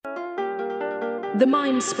The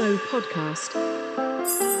Mindspo podcast.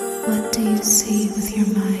 What do you see with your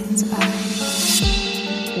mind's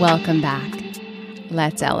eye? Welcome back.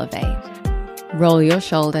 Let's elevate. Roll your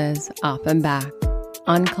shoulders up and back.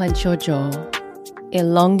 Unclench your jaw.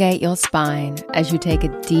 Elongate your spine as you take a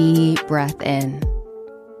deep breath in.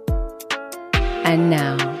 And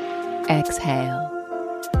now, exhale.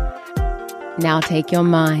 Now take your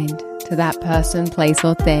mind to that person, place,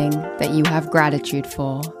 or thing that you have gratitude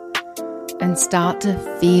for, and start to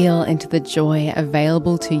feel into the joy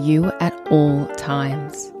available to you at all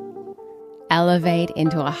times. Elevate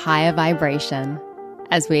into a higher vibration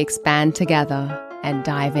as we expand together and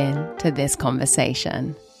dive into this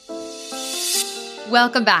conversation.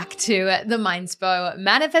 Welcome back to the Mindspo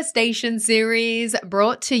Manifestation Series,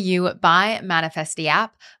 brought to you by Manifest the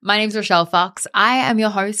app. My name's Rochelle Fox. I am your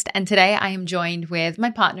host, and today I am joined with my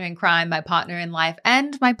partner in crime, my partner in life,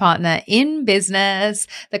 and my partner in business,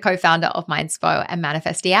 the co-founder of Mindspo and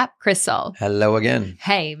Manifest the app, Chris Sol. Hello again.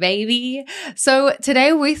 Hey, baby. So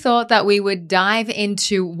today we thought that we would dive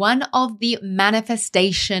into one of the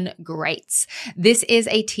manifestation greats. This is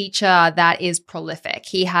a teacher that is prolific.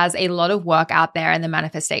 He has a lot of work out there in the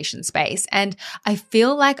manifestation space. And I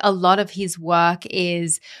feel like a lot of his work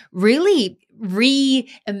is really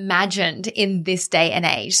reimagined in this day and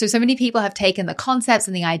age. So many people have taken the concepts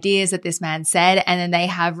and the ideas that this man said, and then they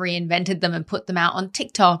have reinvented them and put them out on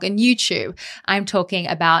TikTok and YouTube. I'm talking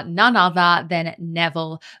about none other than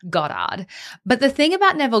Neville Goddard. But the thing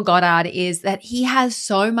about Neville Goddard is that he has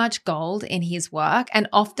so much gold in his work, and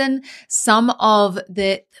often some of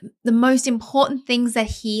the most important things that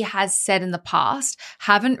he has said in the past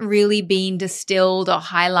haven't really been distilled or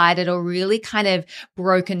highlighted or really kind of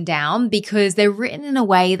broken down, because they're written in a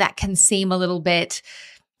way that can seem a little bit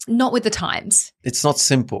not with the times. It's not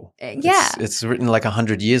simple. Yeah. It's written like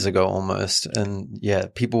 100 years ago almost. And yeah,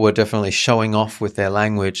 people were definitely showing off with their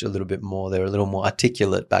language a little bit more. They were a little more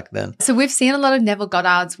articulate back then. So we've seen a lot of Neville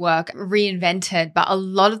Goddard's work reinvented, but a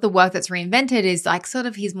lot of the work that's reinvented is like sort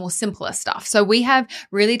of his more simpler stuff. So we have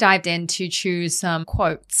really dived in to choose some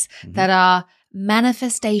quotes that are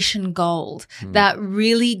manifestation gold that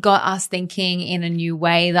really got us thinking in a new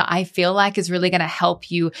way that I feel like is really going to help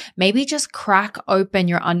you maybe just crack open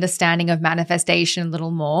your understanding of manifestation a little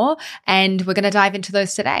more. And we're going to dive into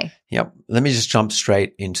those today. Yep. Let me just jump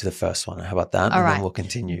straight into the first one. How about that? All and right. Then we'll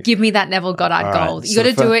continue. Give me that Neville Goddard All right. gold. You So got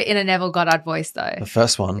to do it in a Neville Goddard voice though. The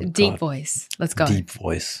first one. Deep voice. Let's go. Deep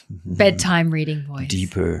voice. Bedtime reading voice.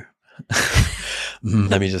 Deeper.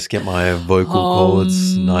 Let me just get my vocal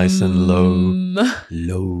cords nice and low.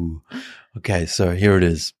 Low. Okay, so here it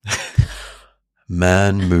is.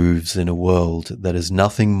 Man moves in a world that is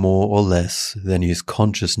nothing more or less than his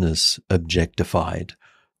consciousness objectified.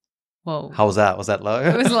 Whoa. How was that? Was that low?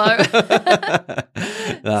 It was low.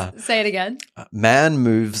 Nah. Say it again. Man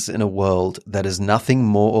moves in a world that is nothing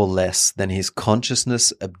more or less than his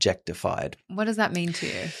consciousness objectified. What does that mean to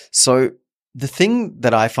you? So the thing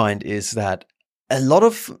that I find is that a lot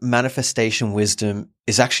of manifestation wisdom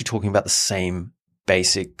is actually talking about the same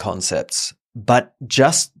basic concepts, but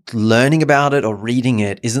just learning about it or reading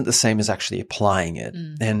it isn't the same as actually applying it.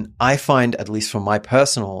 And I find, at least from my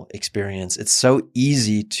personal experience, it's so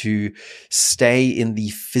easy to stay in the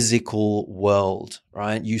physical world,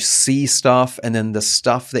 right? You see stuff, and then the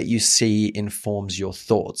stuff that you see informs your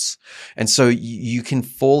thoughts. And so you can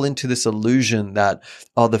fall into this illusion that,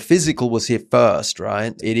 oh, the physical was here first,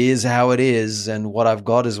 right? It is how it is, and what I've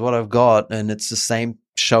got is what I've got, and it's the same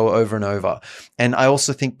show over and over. And I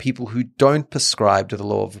also think people who don't prescribe to the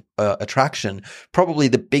law of attraction, probably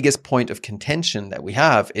the biggest point of contention that we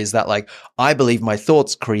have is that, like, I believe my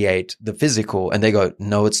thoughts create the physical, and they go,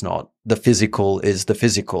 no, it's not. The physical is the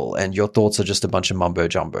physical, and your thoughts are just a bunch of mumbo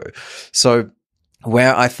jumbo. So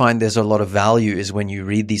where I find there's a lot of value is when you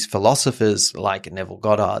read these philosophers like Neville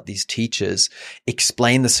Goddard, these teachers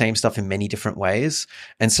explain the same stuff in many different ways.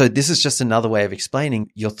 And so this is just another way of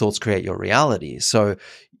explaining your thoughts create your reality. So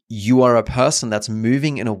you are a person that's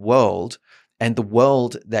moving in a world, and the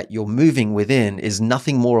world that you're moving within is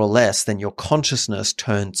nothing more or less than your consciousness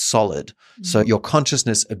turned solid. So your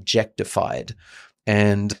consciousness objectified.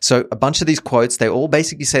 And so a bunch of these quotes, they all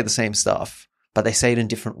basically say the same stuff, but they say it in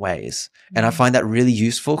different ways. And I find that really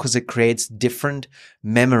useful because it creates different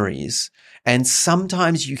memories. And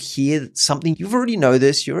sometimes you hear something, you already know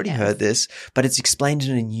this, you already heard this, but it's explained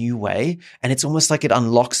in a new way. And it's almost like it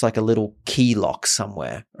unlocks like a little key lock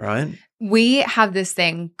somewhere, right? We have this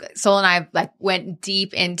thing, Sol and I like went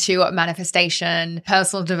deep into manifestation,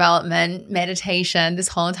 personal development, meditation, this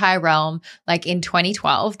whole entire realm, like in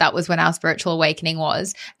 2012. That was when our spiritual awakening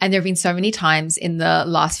was. And there have been so many times in the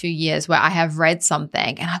last few years where I have read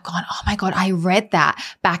something and I've gone, oh my God, I read that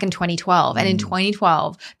back in 2012. And in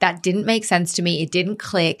 2012, that didn't make sense to me. It didn't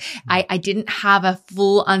click. I didn't have a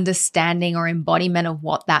full understanding or embodiment of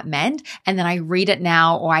what that meant. And then I read it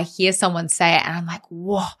now, or I hear someone say it and I'm like,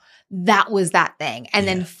 whoa, that was that thing. And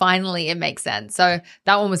then finally it makes sense. So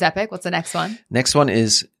that one was epic. What's the next one? Next one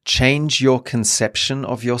is change your conception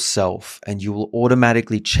of yourself and you will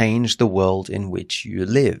automatically change the world in which you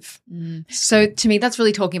live. So to me, that's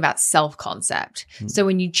really talking about self-concept. So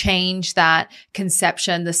when you change that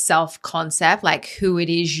conception, the self-concept, like who it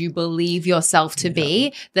is you believe yourself to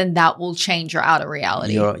be, then that will change your outer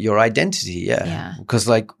reality. Your identity, Because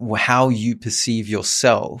like how you perceive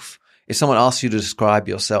yourself, if someone asks you to describe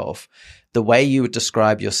yourself, the way you would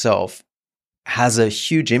describe yourself has a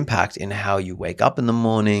huge impact in how you wake up in the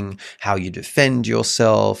morning, how you defend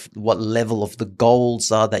yourself, what level of the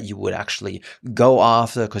goals are that you would actually go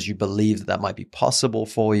after because you believe that might be possible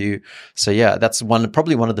for you. So that's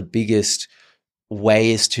probably one of the biggest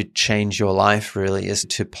ways to change your life really is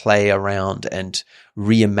to play around and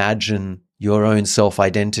reimagine your own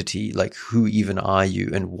self-identity, like who even are you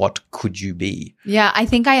and what could you be? Yeah, I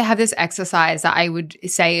think I have this exercise that I would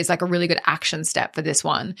say is like a really good action step for this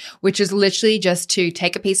one, which is literally just to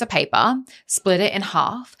take a piece of paper, split it in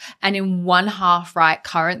half, and in one half write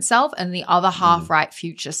current self and the other half write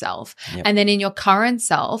future self. Yep. And then in your current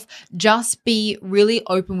self, just be really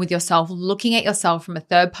open with yourself, looking at yourself from a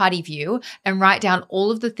third-party view and write down all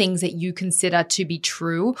of the things that you consider to be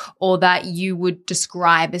true or that you would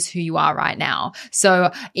describe as who you are right now. So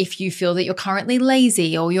if you feel that you're currently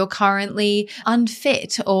lazy or you're currently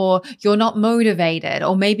unfit or you're not motivated,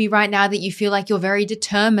 or maybe right now that you feel like you're very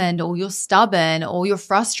determined or you're stubborn or you're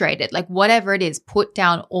frustrated, like whatever it is, put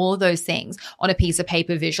down all those things on a piece of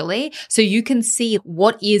paper visually so you can see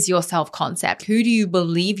what is your self-concept. Who do you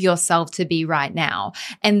believe yourself to be right now?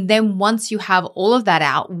 And then once you have all of that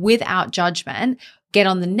out without judgment, get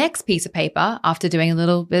on the next piece of paper after doing a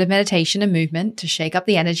little bit of meditation and movement to shake up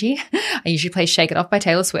the energy. I usually play Shake It Off by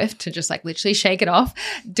Taylor Swift to just like literally shake it off,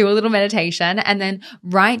 do a little meditation, and then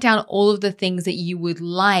write down all of the things that you would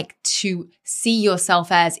like to see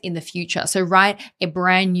yourself as in the future. So write a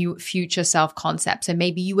brand new future self concept. So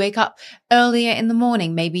maybe you wake up earlier in the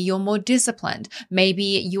morning. Maybe you're more disciplined. Maybe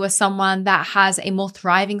you are someone that has a more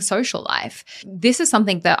thriving social life. This is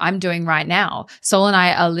something that I'm doing right now. Sol and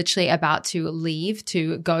I are literally about to leave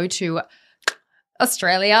to go to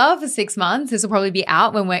Australia for 6 months. This will probably be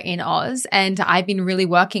out when we're in Oz. And I've been really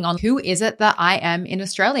working on who is it that I am in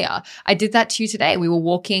Australia. I did that to you today. We were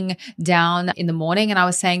walking down in the morning and I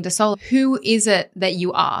was saying to Sol, who is it that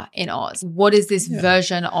you are in Oz? What is this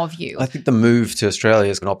version of you? I think the move to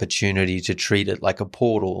Australia is an opportunity to treat it like a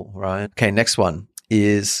portal, right? Okay, next one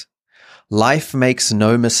is life makes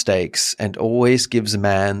no mistakes and always gives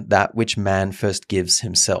man that which man first gives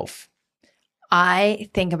himself. I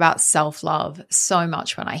think about self-love so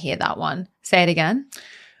much when I hear that one. Say it again.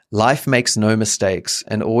 Life makes no mistakes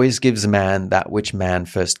and always gives man that which man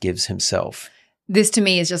first gives himself. This to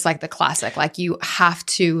me is just like the classic. Like you have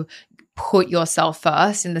to put yourself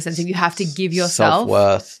first in the sense of you have to give yourself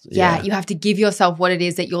self-worth. Yeah, you have to give yourself what it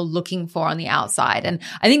is that you're looking for on the outside. And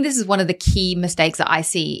I think this is one of the key mistakes that I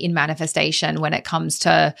see in manifestation when it comes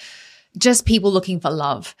to just people looking for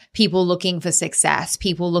love, people looking for success,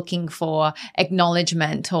 people looking for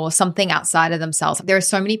acknowledgement or something outside of themselves. There are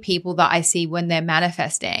so many people that I see when they're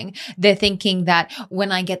manifesting, they're thinking that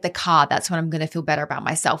when I get the car, that's when I'm going to feel better about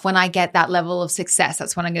myself. When I get that level of success,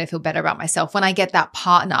 that's when I'm going to feel better about myself. When I get that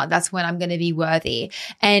partner, that's when I'm going to be worthy.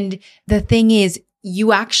 And the thing is,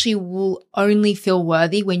 you actually will only feel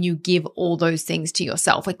worthy when you give all those things to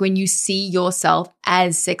yourself. Like when you see yourself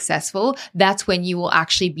as successful, that's when you will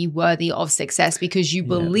actually be worthy of success because you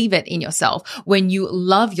believe it in yourself. When you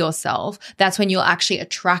love yourself, that's when you'll actually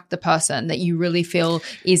attract the person that you really feel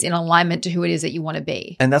is in alignment to who it is that you want to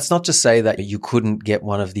be. And that's not to say that you couldn't get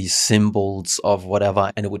one of these symbols of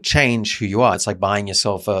whatever and it would change who you are. It's like buying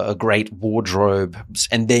yourself a great wardrobe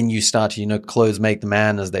and then you start to, clothes make the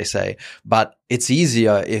man, as they say. But it's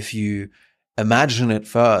easier if you imagine it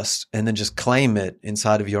first and then just claim it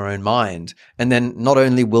inside of your own mind. And then not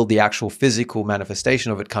only will the actual physical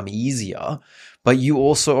manifestation of it come easier, but you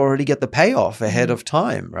also already get the payoff ahead of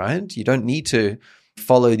time, right? You don't need to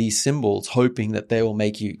follow these symbols hoping that they will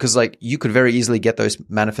make you, because like you could very easily get those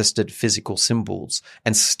manifested physical symbols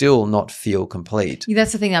and still not feel complete.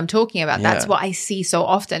 That's the thing I'm talking about. Yeah. That's what I see so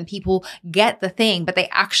often. People get the thing, but they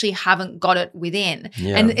actually haven't got it within.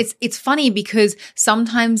 Yeah. And it's funny because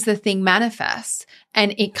sometimes the thing manifests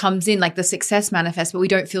and it comes in, like the success manifests, but we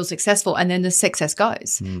don't feel successful. And then the success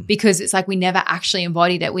goes because it's like we never actually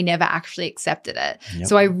embodied it. We never actually accepted it. Yep.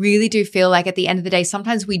 So I really do feel like at the end of the day,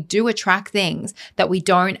 sometimes we do attract things that we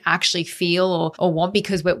don't actually feel or want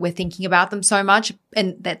because we're thinking about them so much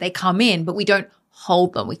and that they come in, but we don't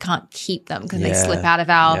hold them. We can't keep them because they slip out of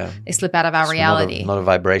our reality. Not a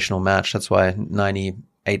vibrational match. That's why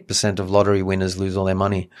 98% of lottery winners lose all their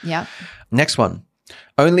money. Yeah. Next one.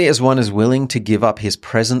 Only as one is willing to give up his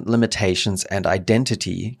present limitations and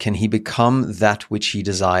identity can he become that which he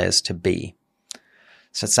desires to be.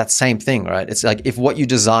 So it's that same thing, right? It's like if what you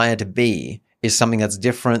desire to be is something that's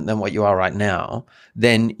different than what you are right now,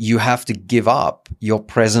 then you have to give up your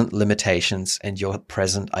present limitations and your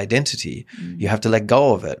present identity. You have to let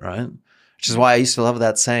go of it, right? Which is why I used to love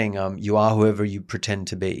that saying, you are whoever you pretend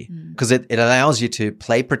to be. Because it allows you to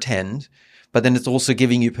play pretend, but then it's also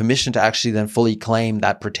giving you permission to actually then fully claim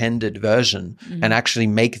that pretended version and actually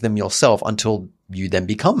make them yourself until you then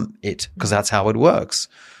become it, because that's how it works.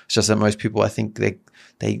 It's just that most people, I think they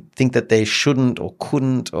think that they shouldn't or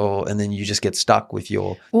couldn't, and then you just get stuck with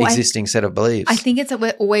your existing set of beliefs. I think it's that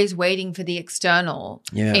we're always waiting for the external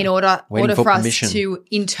in order for us permission to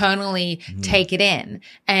internally take it in.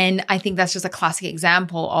 And I think that's just a classic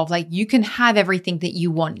example of like, you can have everything that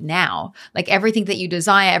you want now, like everything that you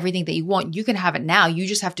desire, everything that you want, you can have it now. You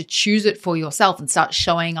just have to choose it for yourself and start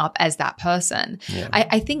showing up as that person. Yeah.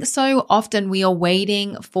 I think so often we are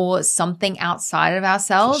waiting for something outside of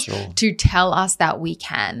ourselves to tell us that we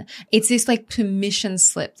can. It's this like permission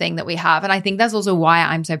slip thing that we have. And I think that's also why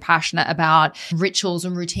I'm so passionate about rituals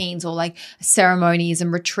and routines or like ceremonies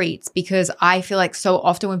and retreats, because I feel like so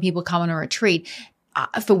often when people come on a retreat,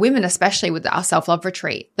 for women, especially with our self-love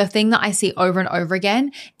retreat, the thing that I see over and over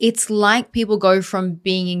again, it's like people go from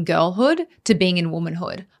being in girlhood to being in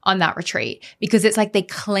womanhood on that retreat, because it's like they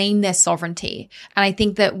claim their sovereignty. And I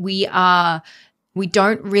think that we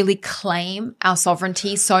don't really claim our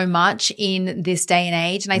sovereignty so much in this day and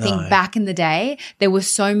age. And I think back in the day, there were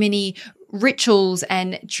so many rituals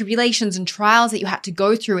and tribulations and trials that you had to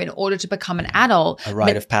go through in order to become an adult. A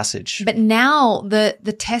rite of passage. But now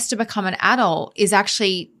the test to become an adult is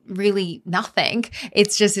actually really nothing.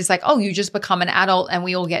 It's just, it's like, oh, you just become an adult and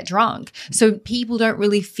we all get drunk. So people don't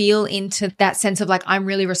really feel into that sense of like, I'm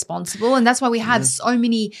really responsible. And that's why we have so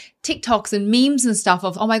many TikToks and memes and stuff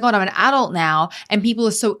of, oh my God, I'm an adult now. And people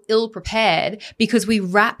are so ill prepared because we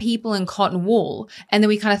wrap people in cotton wool and then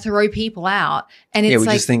we kind of throw people out. And it's we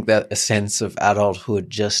like, just think that a sense of adulthood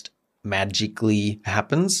just magically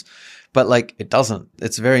happens, but like it doesn't.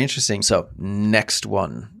 It's very interesting. So next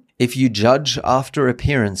one. If you judge after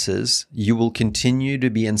appearances, you will continue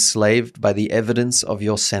to be enslaved by the evidence of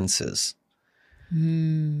your senses.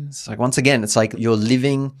 It's like, once again, it's like you're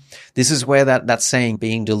living. This is where that saying,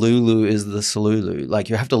 being delulu is the solulu. Like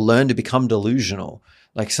you have to learn to become delusional.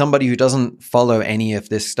 Like somebody who doesn't follow any of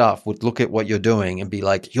this stuff would look at what you're doing and be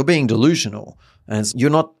like, you're being delusional. And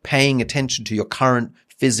you're not paying attention to your current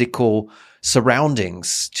physical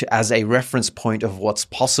surroundings as a reference point of what's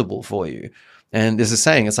possible for you. And there's a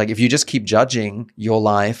saying, it's like, if you just keep judging your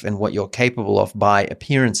life and what you're capable of by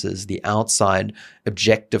appearances, the outside,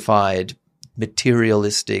 objectified,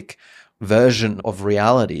 materialistic version of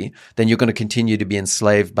reality, then you're going to continue to be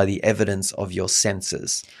enslaved by the evidence of your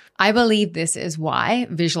senses. I believe this is why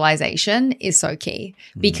visualization is so key,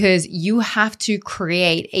 because you have to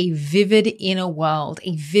create a vivid inner world,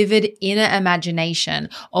 a vivid inner imagination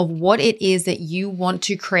of what it is that you want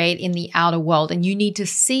to create in the outer world. And you need to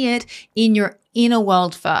see it in your inner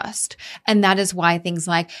world first. And that is why things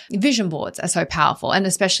like vision boards are so powerful, and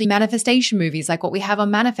especially manifestation movies like what we have on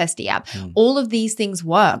Manifesty app. All of these things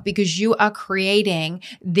work because you are creating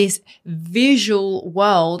this visual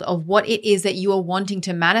world of what it is that you are wanting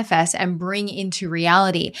to manifest and bring into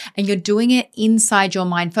reality. And you're doing it inside your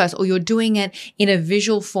mind first, or you're doing it in a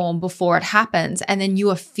visual form before it happens. And then you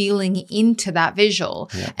are feeling into that visual.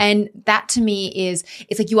 And that to me is,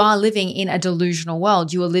 it's like you are living in a delusional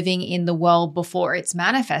world. You are living in the world before it's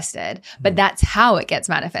manifested, but that's how it gets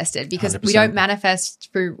manifested, because 100%. we don't manifest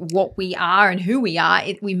through what we are and who we are.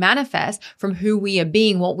 We manifest from who we are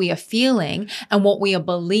being, what we are feeling, and what we are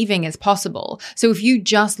believing is possible. So if you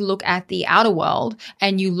just look at the outer world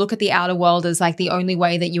and you look at the outer world as like the only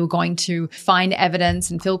way that you're going to find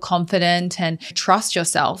evidence and feel confident and trust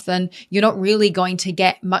yourself, then you're not really going to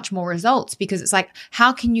get much more results, because it's like,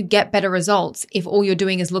 how can you get better results if all you're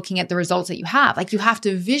doing is looking at the results that you have? Like, you have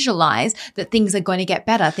to visualize that things are going to get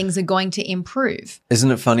better, things are going to improve.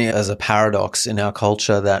 Isn't it funny as a paradox in our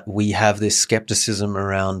culture that we have this skepticism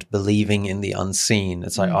around believing in the unseen?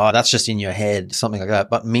 It's like, oh, that's just in your head, something like that.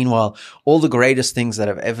 But meanwhile, all the greatest things that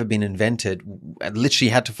have ever been invented literally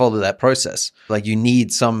had to follow that process. Like, you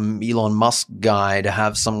need some Elon Musk guy to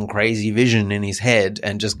have some crazy vision in his head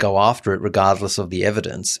and just go after it regardless of the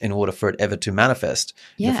evidence in order for it ever to manifest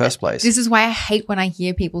in the first place. This is why I hate when I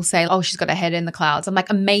hear people say, oh, she's got her head in the clouds. I'm like,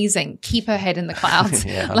 amazing. Keep her head in the clouds.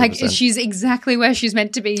 Yeah, like, she's exactly where she's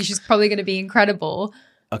meant to be. She's probably going to be incredible.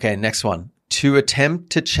 Okay, next one. To attempt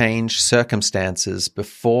to change circumstances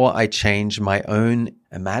before I change my own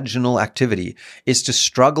imaginal activity is to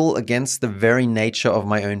struggle against the very nature of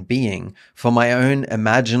my own being, for my own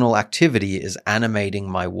imaginal activity is animating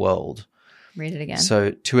my world. Read it again.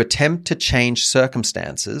 So to attempt to change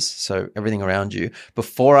circumstances, so everything around you,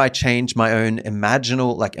 before I change my own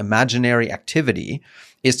imaginary activity,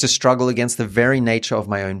 is to struggle against the very nature of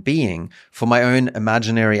my own being, for my own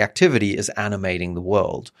imaginary activity is animating the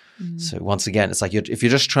world. So once again, it's like if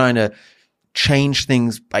you're just trying to change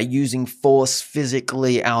things by using force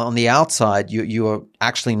physically out on the outside, you are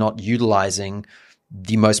actually not utilizing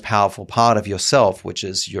the most powerful part of yourself, which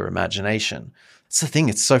is your imagination. It's the thing.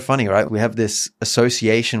 It's so funny, right? We have this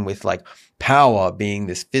association with like power being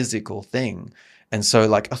this physical thing. And so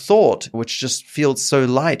like a thought, which just feels so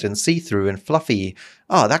light and see-through and fluffy,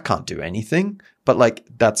 oh, that can't do anything. But like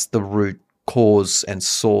that's the root cause and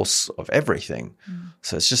source of everything.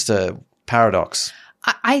 So it's just a paradox.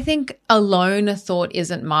 I think alone a thought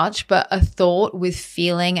isn't much, but a thought with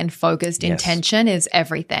feeling and focused intention is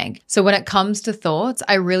everything. So when it comes to thoughts,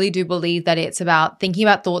 I really do believe that it's about thinking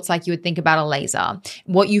about thoughts like you would think about a laser.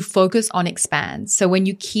 What you focus on expands. So when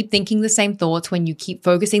you keep thinking the same thoughts, when you keep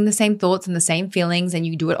focusing the same thoughts and the same feelings, and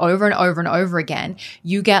you do it over and over and over again,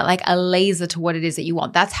 you get like a laser to what it is that you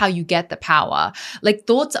want. That's how you get the power. Like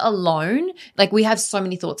thoughts alone, like we have so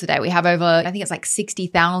many thoughts a day. We have over, I think it's like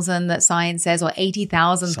 60,000 that science says, or 80,000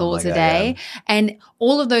 thoughts a day. Yeah. And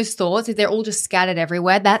all of those thoughts, if they're all just scattered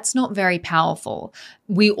everywhere, that's not very powerful.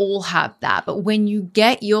 We all have that. But when you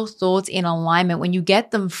get your thoughts in alignment, when you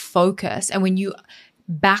get them focused, and when you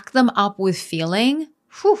back them up with feeling,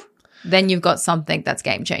 then you've got something that's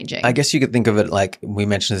game changing. I guess you could think of it like, we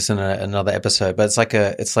mentioned this in another episode, but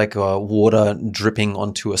it's like a water dripping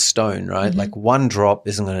onto a stone, right? Like one drop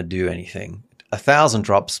isn't going to do anything. 1,000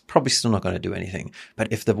 drops, probably still not going to do anything.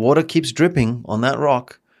 But if the water keeps dripping on that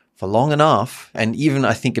rock for long enough, and even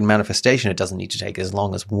I think in manifestation, it doesn't need to take as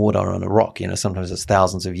long as water on a rock. You know, sometimes it's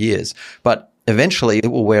thousands of years, but eventually it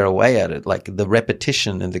will wear away at it. Like the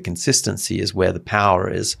repetition and the consistency is where the power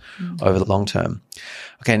is over the long term.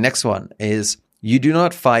 Okay, next one is, you do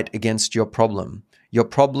not fight against your problem. Your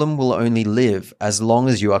problem will only live as long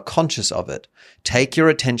as you are conscious of it. Take your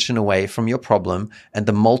attention away from your problem and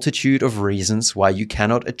the multitude of reasons why you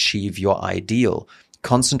cannot achieve your ideal.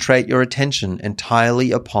 Concentrate your attention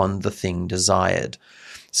entirely upon the thing desired.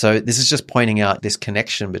 So this is just pointing out this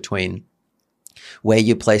connection between where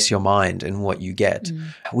you place your mind and what you get.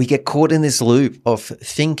 We get caught in this loop of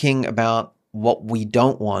thinking about what we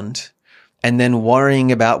don't want, and then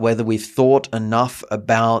worrying about whether we've thought enough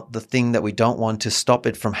about the thing that we don't want to stop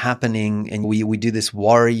it from happening. And we do this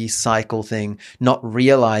worry cycle thing, not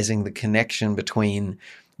realizing the connection between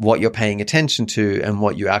what you're paying attention to and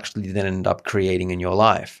what you actually then end up creating in your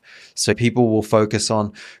life. So people will focus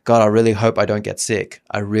on, God, I really hope I don't get sick.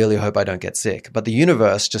 I really hope I don't get sick. But the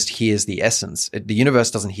universe just hears the essence. The universe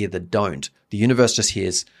doesn't hear the don't. The universe just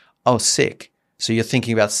hears, oh, sick. So you're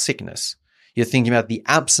thinking about sickness. You're thinking about the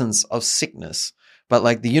absence of sickness, but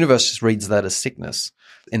like the universe just reads that as sickness.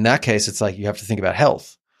 In that case, it's like you have to think about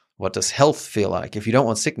health. What does health feel like? If you don't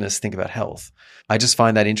want sickness, think about health. I just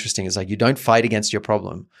find that interesting. It's like you don't fight against your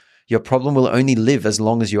problem. Your problem will only live as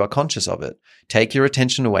long as you are conscious of it. Take your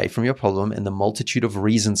attention away from your problem and the multitude of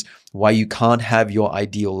reasons why you can't have your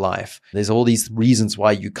ideal life. There's all these reasons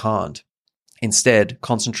why you can't. Instead,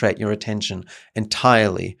 concentrate your attention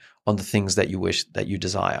entirely on the things that you wish, that you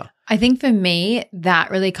desire. I think for me,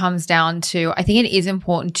 that really comes down to, I think it is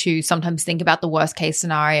important to sometimes think about the worst case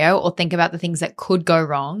scenario or think about the things that could go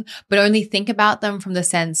wrong, but only think about them from the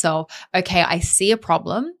sense of, okay, I see a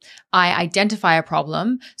problem. I identify a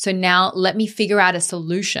problem. So now let me figure out a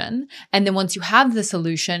solution. And then once you have the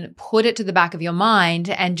solution, put it to the back of your mind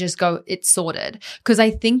and just go, it's sorted. Because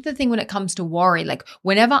I think the thing when it comes to worry, like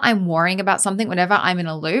whenever I'm worrying about something, whenever I'm in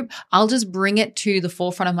a loop, I'll just bring it to the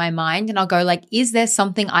forefront of my mind and I'll go like, is there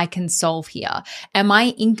something I can solve here? Am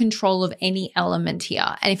I in control of any element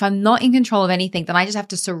here? And if I'm not in control of anything, then I just have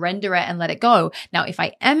to surrender it and let it go. Now, if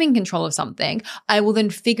I am in control of something, I will then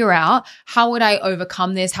figure out how would I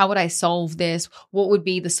overcome this? How would I solve this? What would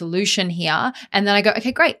be the solution here? And then I go,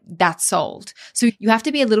 okay, great, that's solved. So you have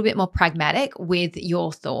to be a little bit more pragmatic with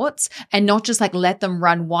your thoughts and not just like let them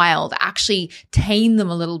run wild, actually tame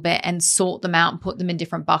them a little bit and sort them out and put them in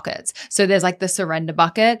different buckets. So there's like the surrender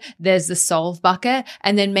bucket, there's the solve bucket,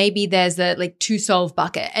 and then maybe there's the like to solve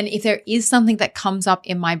bucket. And if there is something that comes up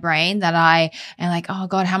in my brain that I am like, oh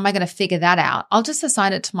God, how am I going to figure that out? I'll just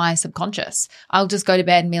assign it to my subconscious. I'll just go to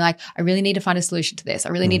bed and be like, I really need to find a solution to this. I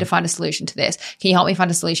really need to find a solution to this. Can you help me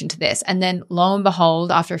find a solution to this? And then lo and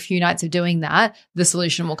behold, after a few nights of doing that, the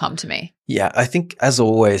solution will come to me. Yeah, I think as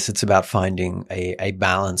always, it's about finding a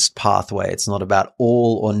balanced pathway. It's not about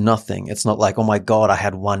all or nothing. It's not like, oh my God, I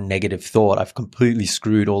had one negative thought. I've completely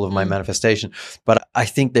screwed all of my manifestation. But I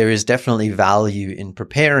think there is definitely value in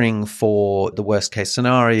preparing for the worst case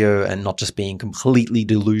scenario and not just being completely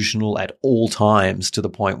delusional at all times to the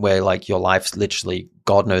point where like your life's literally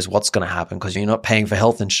God knows what's going to happen because you're not paying for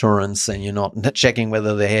health insurance and you're not checking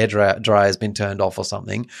whether the hair dryer has been turned off or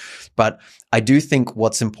something. But I do think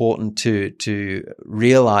what's important to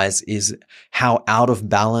realize is how out of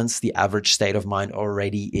balance the average state of mind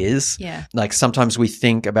already is. Yeah. Like sometimes we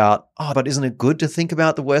think about, oh, but isn't it good to think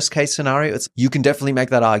about the worst case scenario? You can definitely make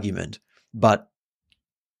that argument. But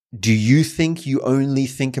do you think you only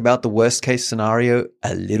think about the worst case scenario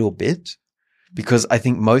a little bit? Because I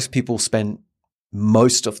think most people spend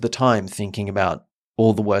most of the time thinking about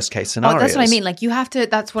all the worst case scenarios. Oh, that's what I mean. Like you have to,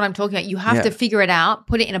 that's what I'm talking about. You have to figure it out,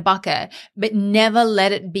 put it in a bucket, but never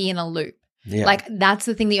let it be in a loop. Yeah. Like that's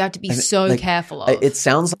the thing that you have to be so careful of. It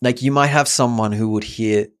sounds like you might have someone who would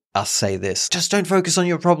hear us say this, just don't focus on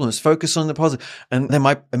your problems, focus on the positive. And they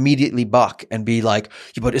might immediately buck and be like,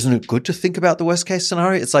 yeah, but isn't it good to think about the worst case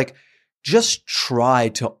scenario? It's like, just try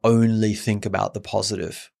to only think about the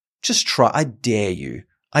positive. Just try. I dare you.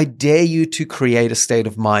 I dare you to create a state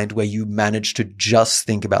of mind where you manage to just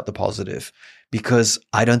think about the positive, because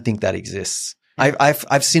I don't think that exists.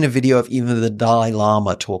 I've seen a video of even the Dalai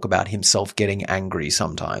Lama talk about himself getting angry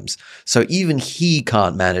sometimes. So even he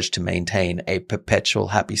can't manage to maintain a perpetual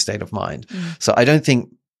happy state of mind. So I don't think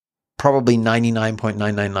probably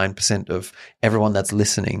 99.999% of everyone that's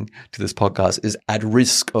listening to this podcast is at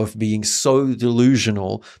risk of being so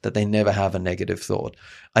delusional that they never have a negative thought.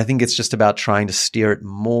 I think it's just about trying to steer it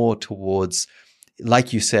more towards,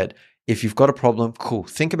 like you said, if you've got a problem, cool,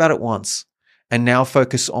 think about it once and now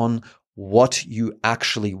focus on what you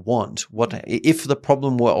actually want. What if the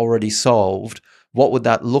problem were already solved, what would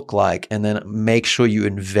that look like? And then make sure you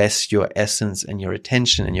invest your essence and your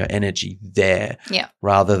attention and your energy there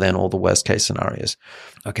rather than all the worst case scenarios.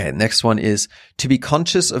 Okay, next one is to be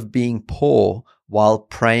conscious of being poor while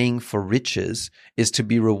praying for riches is to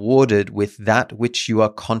be rewarded with that which you are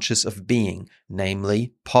conscious of being,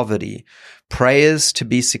 namely poverty. Prayers to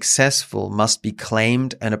be successful must be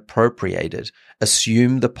claimed and appropriated.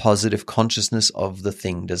 Assume the positive consciousness of the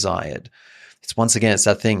thing desired. It's once again, it's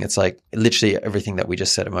that thing. It's like literally everything that we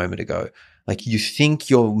just said a moment ago. Like you think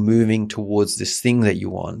you're moving towards this thing that you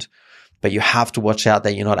want, but you have to watch out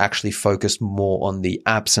that you're not actually focused more on the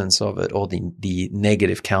absence of it or the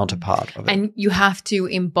negative counterpart of it. And you have to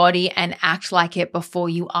embody and act like it before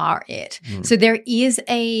you are it. So there is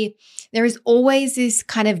always this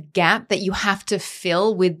kind of gap that you have to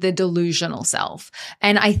fill with the delusional self.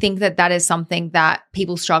 And I think that is something that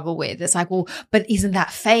people struggle with. It's like, well, but isn't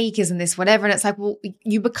that fake? Isn't this whatever? And it's like, well,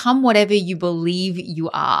 you become whatever you believe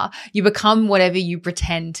you are. You become whatever you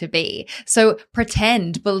pretend to be. So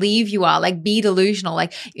pretend, believe you are, like be delusional.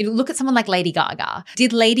 Like look at someone like Lady Gaga.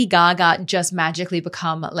 Did Lady Gaga just magically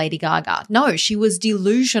become Lady Gaga? No, she was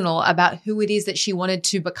delusional about who it is that she wanted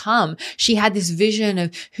to become. She had this vision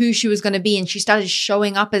of who she was going to be, and she started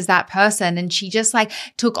showing up as that person, and she just like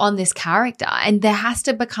took on this character. And there has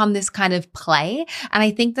to become this kind of play. And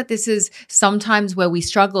I think that this is sometimes where we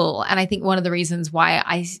struggle. And I think one of the reasons why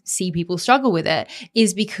I see people struggle with it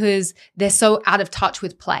is because they're so out of touch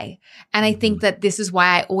with play. And I think that this is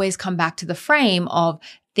why I always come back to the frame of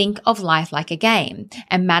think of life like a game,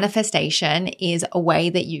 and manifestation is a way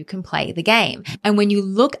that you can play the game. And when you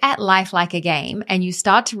look at life like a game and you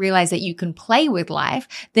start to realize that you can play with life,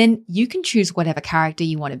 then you can choose whatever character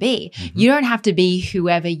you want to be. You don't have to be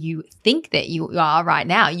whoever you think that you are right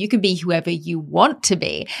now. You can be whoever you want to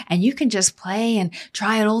be, and you can just play and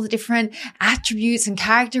try out all the different attributes and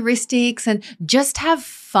characteristics and just have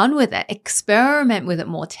fun with it. Experiment with it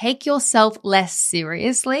more. Take yourself less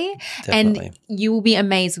seriously. Definitely. And you will be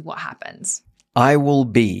amazed with what happens. I will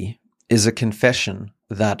be is a confession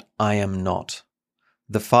that I am not.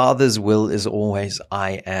 The Father's will is always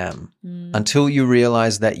I am. Until you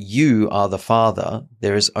realize that you are the Father,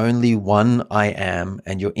 there is only one I am,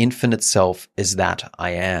 and your infinite self is that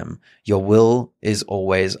I am. Your will is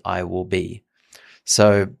always I will be.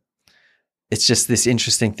 So it's just this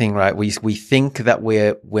interesting thing, right? We think that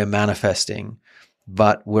we're manifesting,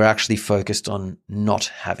 but we're actually focused on not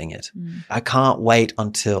having it. I can't wait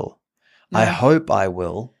until. I hope I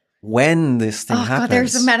will. When this thing happens. God,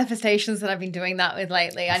 there's some manifestations that I've been doing that with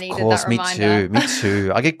lately. I needed that reminder. Me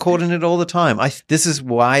too. I get caught in it all the time. This is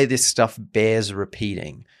why this stuff bears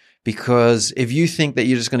repeating. Because if you think that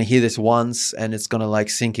you're just going to hear this once and it's going to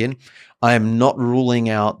like sink in, I am not ruling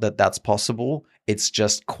out that that's possible. It's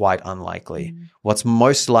just quite unlikely. What's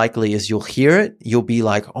most likely is you'll hear it. You'll be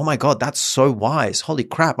like, oh my God, that's so wise. Holy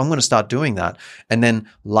crap, I'm going to start doing that. And then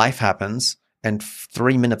life happens. And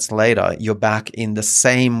 3 minutes later, you're back in the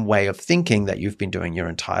same way of thinking that you've been doing your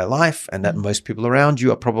entire life and that most people around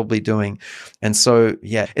you are probably doing. And so,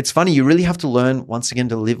 yeah, it's funny. You really have to learn, once again,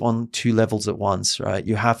 to live on two levels at once, right?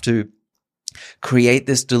 You have to create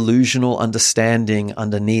this delusional understanding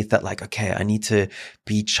underneath that, like, okay, I need to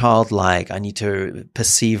be childlike. I need to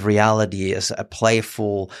perceive reality as a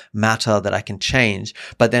playful matter that I can change.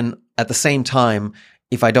 But then at the same time,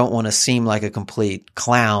 if I don't want to seem like a complete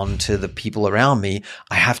clown to the people around me,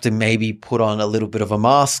 I have to maybe put on a little bit of a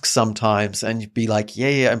mask sometimes and be like,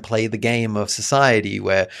 yeah, and play the game of society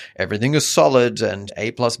where everything is solid and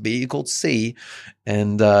A plus B equals C.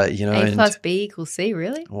 And, A plus B equals C,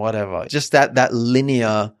 really? Whatever. Just that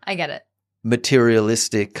linear. I get it.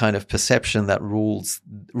 Materialistic kind of perception that rules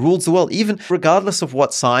the world, even regardless of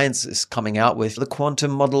what science is coming out with, the quantum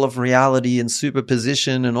model of reality and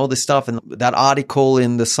superposition and all this stuff. And that article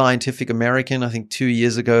in the Scientific American, I think 2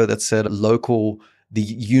 years ago, that said the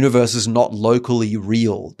universe is not locally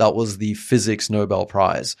real. That was the physics Nobel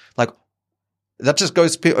Prize. Like, that just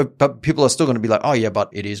goes, but people are still going to be like, oh yeah, but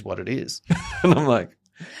it is what it is. And I'm like,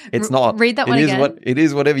 it's not. Read that one again. It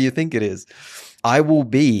is whatever you think it is. I will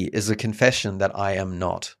be is a confession that I am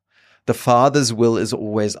not. The Father's will is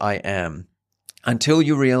always I am. Until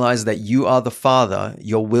you realize that you are the Father,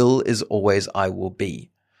 your will is always I will be.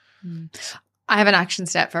 I have an action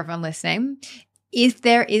step for everyone listening. If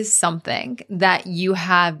there is something that you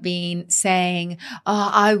have been saying,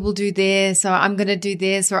 oh, I will do this, or I'm going to do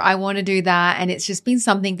this, or I want to do that, and it's just been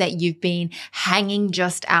something that you've been hanging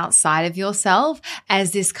just outside of yourself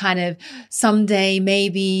as this kind of someday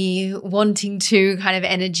maybe wanting to kind of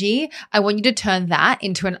energy, I want you to turn that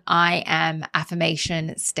into an I am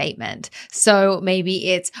affirmation statement. So maybe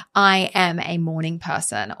it's I am a morning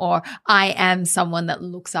person, or I am someone that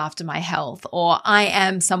looks after my health, or I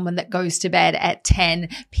am someone that goes to bed at 10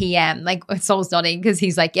 p.m. Like, Saul's nodding because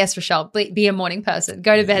he's like, yes, Rochelle, be a morning person.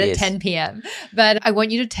 Go to bed at 10 p.m. But I want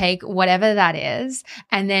you to take whatever that is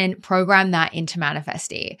and then program that into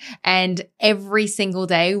Manifesty. And every single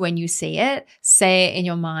day when you see it, say it in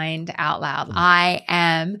your mind out loud. I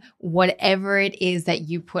am whatever it is that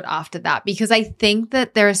you put after that. Because I think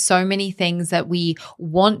that there are so many things that we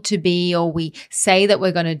want to be or we say that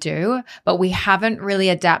we're going to do, but we haven't really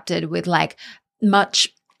adapted with like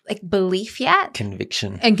much like belief yet.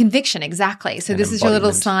 Conviction, exactly. So this is your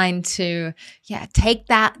little sign to, take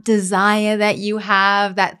that desire that you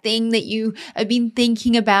have, that thing that you have been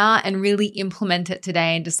thinking about, and really implement it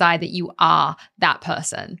today and decide that you are that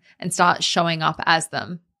person and start showing up as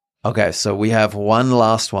them. Okay, so we have one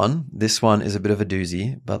last one. This one is a bit of a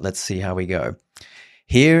doozy, but let's see how we go.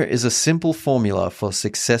 Here is a simple formula for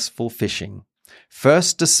successful fishing.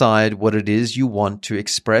 First, decide what it is you want to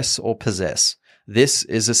express or possess. This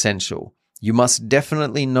is essential. You must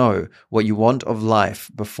definitely know what you want of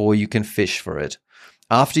life before you can fish for it.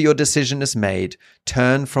 After your decision is made,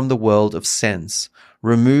 turn from the world of sense.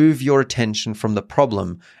 Remove your attention from the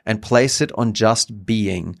problem and place it on just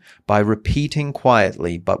being by repeating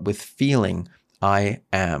quietly but with feeling, I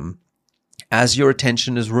am. As your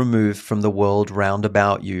attention is removed from the world round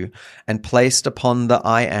about you and placed upon the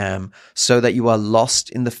I am, so that you are lost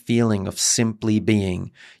in the feeling of simply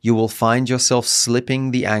being, you will find yourself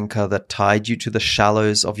slipping the anchor that tied you to the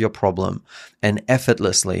shallows of your problem, and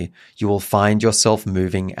effortlessly you will find yourself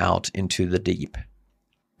moving out into the deep.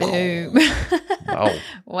 Boom. Wow.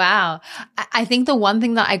 Wow. I think the one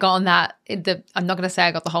thing that I got on that, I'm not going to say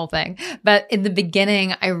I got the whole thing, but in the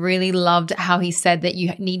beginning, I really loved how he said that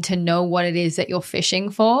you need to know what it is that you're fishing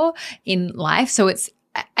for in life. So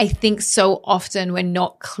I think so often we're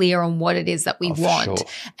not clear on what it is that we want. Sure.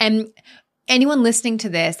 And anyone listening to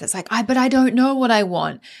this that's like, but I don't know what I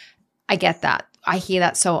want. I get that. I hear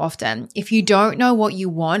that so often. If you don't know what you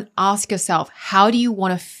want, ask yourself, how do you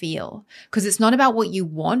want to feel? Because it's not about what you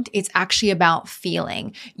want. It's actually about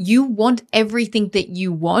feeling. You want everything that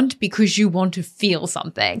you want because you want to feel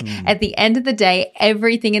something. At the end of the day,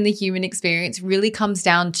 everything in the human experience really comes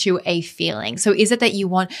down to a feeling. So is it that you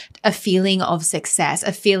want a feeling of success,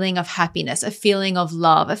 a feeling of happiness, a feeling of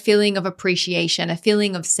love, a feeling of appreciation, a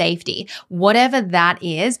feeling of safety? Whatever that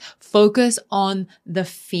is, focus on the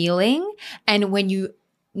feeling. And when you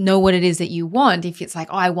know what it is that you want, if it's like,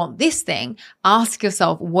 I want this thing, ask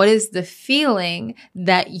yourself, what is the feeling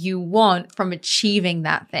that you want from achieving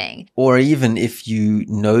that thing? Or even if you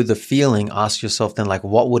know the feeling, ask yourself then, like,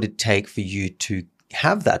 what would it take for you to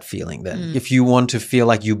have that feeling then? If you want to feel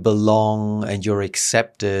like you belong and you're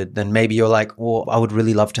accepted, then maybe you're like, well, I would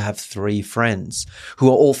really love to have 3 friends who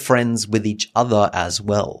are all friends with each other as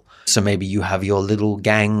well. So maybe you have your little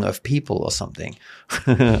gang of people or something.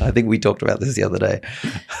 I think we talked about this the other day.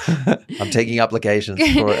 I'm taking applications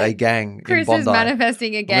for a gang Chris in Bondi. is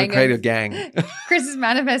manifesting a gang. Create a gang. Chris is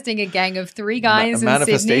manifesting a gang of 3 guys in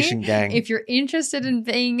manifestation Sydney. gang. If you're interested in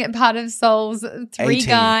being part of Soul's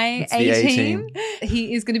 3-guy It's the A-team,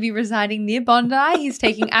 he is going to be residing near Bondi. He's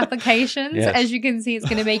taking applications. Yes. As you can see, it's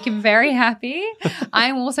going to make him very happy.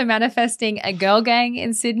 I'm also manifesting a girl gang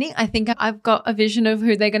in Sydney. I think I've got a vision of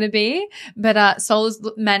who they're going to be. But Soul is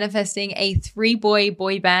manifesting a 3-boy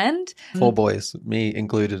boy band. 4 boys, me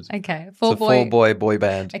included. Okay. It's a 4-boy boy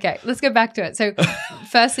band. Okay, let's go back to it. So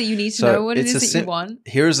firstly, you need to know what it is that you want.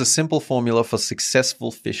 Here is a simple formula for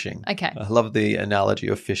successful fishing. Okay. I love the analogy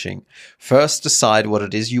of fishing. First, decide what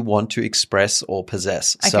it is you want to express or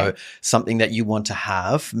possess. Okay. So something that you want to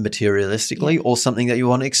have materialistically or something that you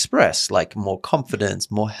want to express, like more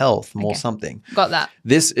confidence, more health, more something. Got that.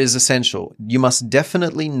 This is essential. You must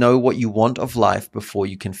definitely know what you want of life before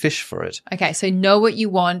you can fish for it. Okay, so know what you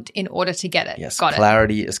want in order to get it. Yes, Got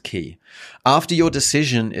clarity is key. After your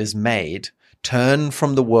decision is made, turn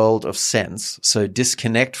from the world of sense. So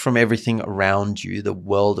disconnect from everything around you, the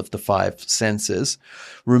world of the 5 senses.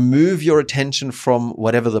 Remove your attention from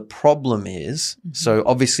whatever the problem is. So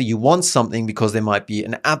obviously you want something because there might be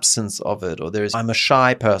an absence of it, or I'm a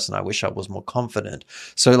shy person. I wish I was more confident.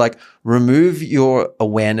 So like remove your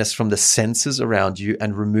awareness from the senses around you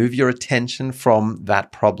and remove your attention from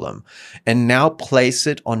that problem. And now place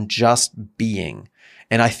it on just being.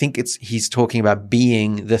 And I think he's talking about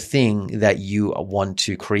being the thing that you want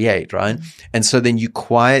to create, right? And so then you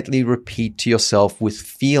quietly repeat to yourself with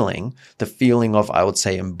feeling, the feeling of, I would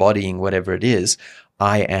say, embodying whatever it is,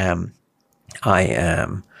 I am, I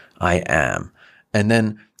am, I am. And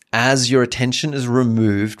then as your attention is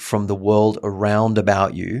removed from the world around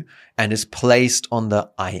about you and is placed on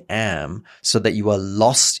the I am, so that you are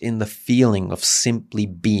lost in the feeling of simply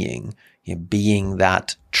being, being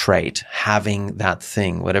that trait, having that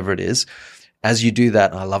thing, whatever it is. As you do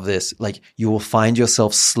that, I love this, like you will find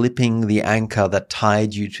yourself slipping the anchor that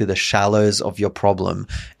tied you to the shallows of your problem,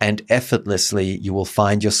 and effortlessly you will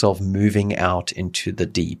find yourself moving out into the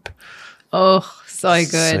deep. Oh, so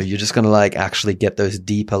good. So you're just going to like actually get those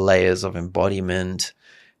deeper layers of embodiment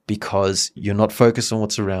because you're not focused on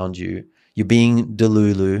what's around you. You're being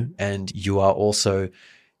delulu, and you are also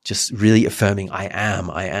just really affirming, I am.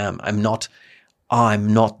 I'm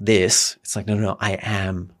not this. It's like, no, I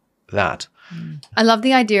am that. I love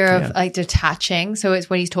the idea of like detaching. So it's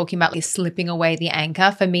what he's talking about, like slipping away the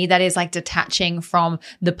anchor. For me, that is like detaching from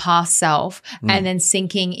the past self and then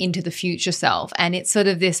sinking into the future self. And it's sort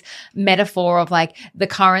of this metaphor of like the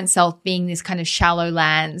current self being this kind of shallow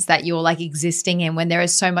lands that you're like existing in, when there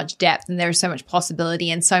is so much depth and there is so much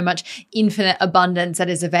possibility and so much infinite abundance that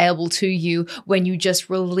is available to you when you just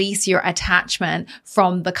release your attachment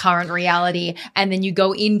from the current reality. And then you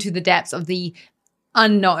go into the depths of the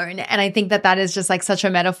unknown. And I think that that is just like such a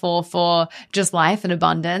metaphor for just life and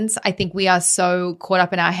abundance. I think we are so caught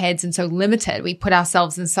up in our heads and so limited. We put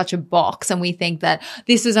ourselves in such a box and we think that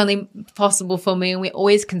this is only possible for me, and we're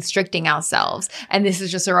always constricting ourselves. And this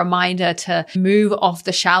is just a reminder to move off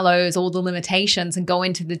the shallows, all the limitations, and go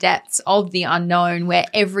into the depths of the unknown where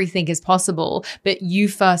everything is possible. But you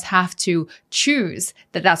first have to choose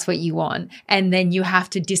that that's what you want. And then you have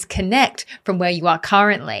to disconnect from where you are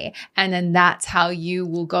currently. And then that's how you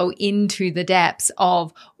will go into the depths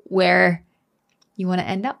of where you want to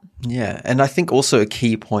end up. Yeah. And I think also a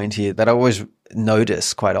key point here that I always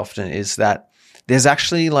notice quite often is that there's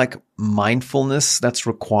actually like mindfulness that's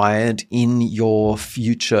required in your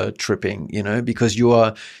future tripping, because you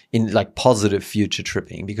are in like positive future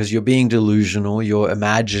tripping, because you're being delusional, you're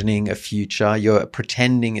imagining a future, you're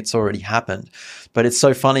pretending it's already happened. But it's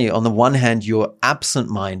so funny. On the one hand, you're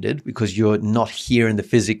absent-minded because you're not here in the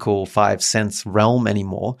physical 5 sense realm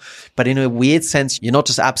anymore. But in a weird sense, you're not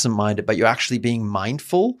just absent-minded, but you're actually being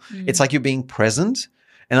mindful. It's like you're being present.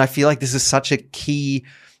 And I feel like this is such a key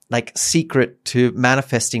like secret to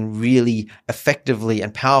manifesting really effectively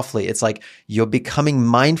and powerfully. It's like you're becoming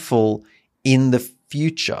mindful in the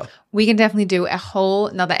future. We can definitely do a whole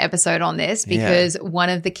another episode on this, because one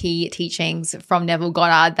of the key teachings from Neville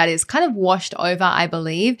Goddard that is kind of washed over, I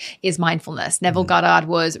believe, is mindfulness. Neville Goddard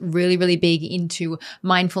was really, really big into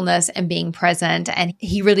mindfulness and being present. And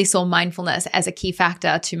he really saw mindfulness as a key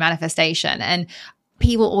factor to manifestation. And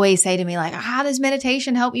people always say to me like, how does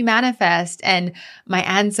meditation help you manifest? And my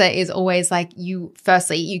answer is always like,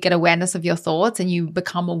 firstly, you get awareness of your thoughts and you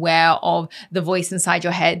become aware of the voice inside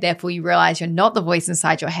your head. Therefore, you realize you're not the voice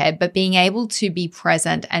inside your head, but being able to be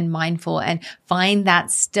present and mindful and find that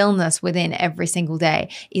stillness within every single day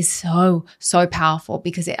is so, so powerful,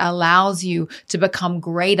 because it allows you to become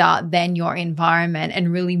greater than your environment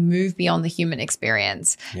and really move beyond the human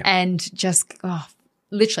experience and just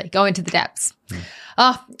literally go into the depths.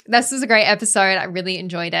 Oh, this was a great episode. I really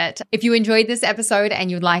enjoyed it. If you enjoyed this episode and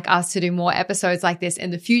you'd like us to do more episodes like this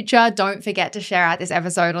in the future, don't forget to share out this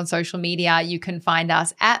episode on social media. You can find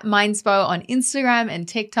us at Mindspo on Instagram and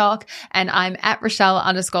TikTok. And I'm at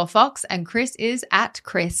Rochelle_Fox, and Chris is at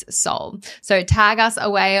Chris Soul. So tag us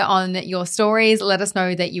away on your stories. Let us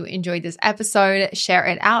know that you enjoyed this episode. Share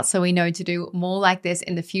it out so we know to do more like this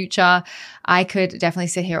in the future. I could definitely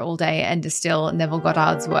sit here all day and distill Neville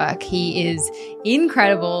Goddard's work. He is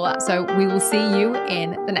incredible. So we will see you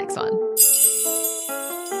in the next one.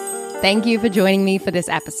 Thank you for joining me for this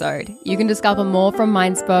episode. You can discover more from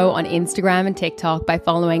Mindspo on Instagram and TikTok by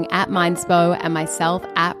following at Mindspo and myself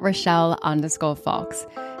at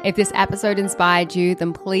Rochelle_Fox. If this episode inspired you,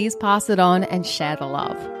 then please pass it on and share the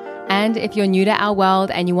love. And if you're new to our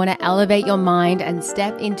world and you want to elevate your mind and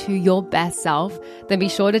step into your best self, then be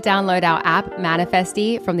sure to download our app,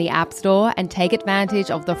 Manifesty, from the App Store and take advantage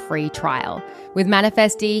of the free trial. With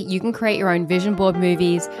Manifesty, you can create your own vision board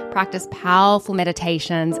movies, practice powerful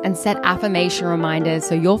meditations, and set affirmation reminders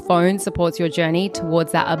so your phone supports your journey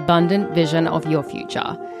towards that abundant vision of your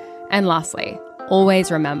future. And lastly, always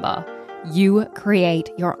remember, you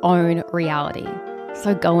create your own reality.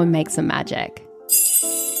 So go and make some magic.